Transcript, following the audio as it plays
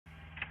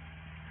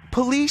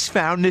Police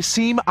found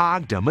Nasim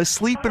Aghdam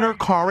asleep in her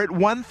car at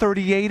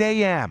 1:38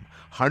 a.m.,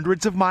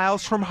 hundreds of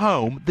miles from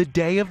home the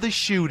day of the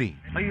shooting.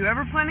 Are you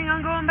ever planning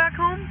on going back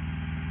home?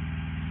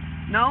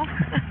 No?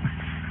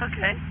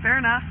 Okay, fair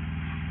enough.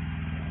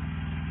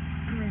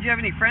 Do you have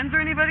any friends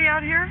or anybody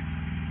out here?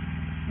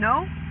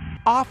 No?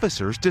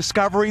 Officers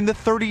discovering the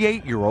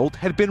 38-year-old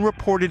had been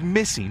reported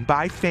missing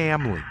by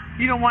family.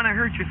 You don't want to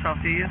hurt yourself,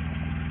 do you?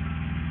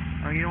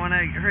 Or you don't want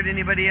to hurt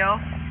anybody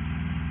else?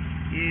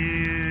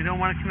 You don't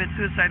want to commit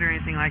suicide or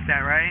anything like that,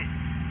 right?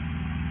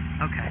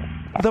 Okay.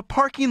 The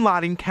parking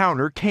lot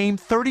encounter came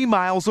 30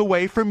 miles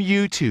away from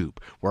YouTube,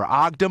 where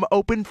Aghdam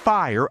opened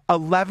fire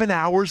 11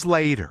 hours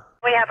later.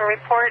 We have a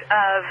report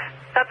of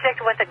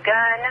subject with a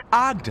gun.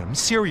 Aghdam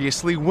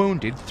seriously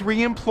wounded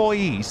 3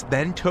 employees,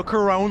 then took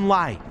her own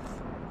life.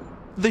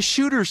 The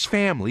shooter's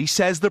family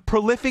says the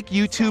prolific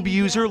YouTube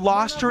user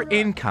lost her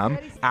income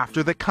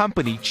after the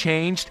company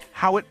changed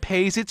how it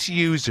pays its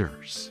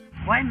users.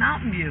 Why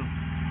Mountain View?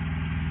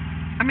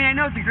 I mean, I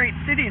know it's a great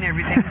city and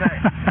everything, but...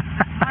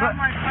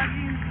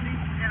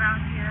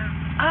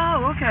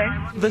 Oh, okay.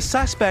 The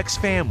suspect's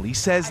family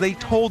says they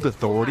told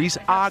authorities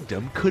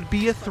Aghdam could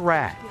be a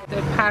threat.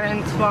 The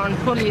parents warn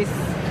police,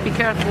 be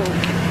careful,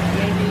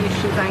 maybe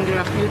she's angry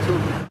at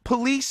YouTube.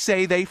 Police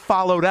say they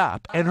followed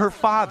up, and her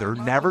father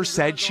never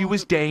said she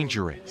was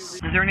dangerous.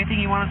 Is there anything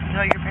you want us to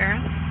tell your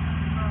parents?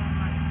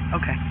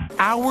 Okay.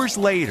 Hours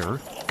later,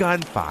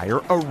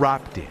 gunfire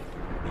erupted.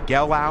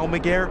 Miguel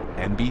Almaguer,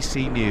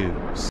 NBC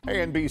News.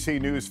 Hey,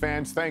 NBC News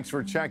fans, thanks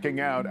for checking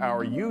out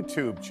our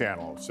YouTube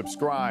channel.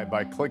 Subscribe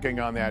by clicking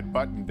on that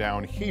button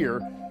down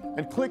here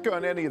and click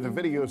on any of the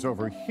videos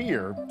over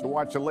here to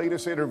watch the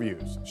latest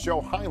interviews, show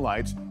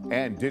highlights,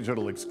 and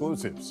digital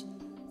exclusives.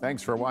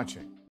 Thanks for watching.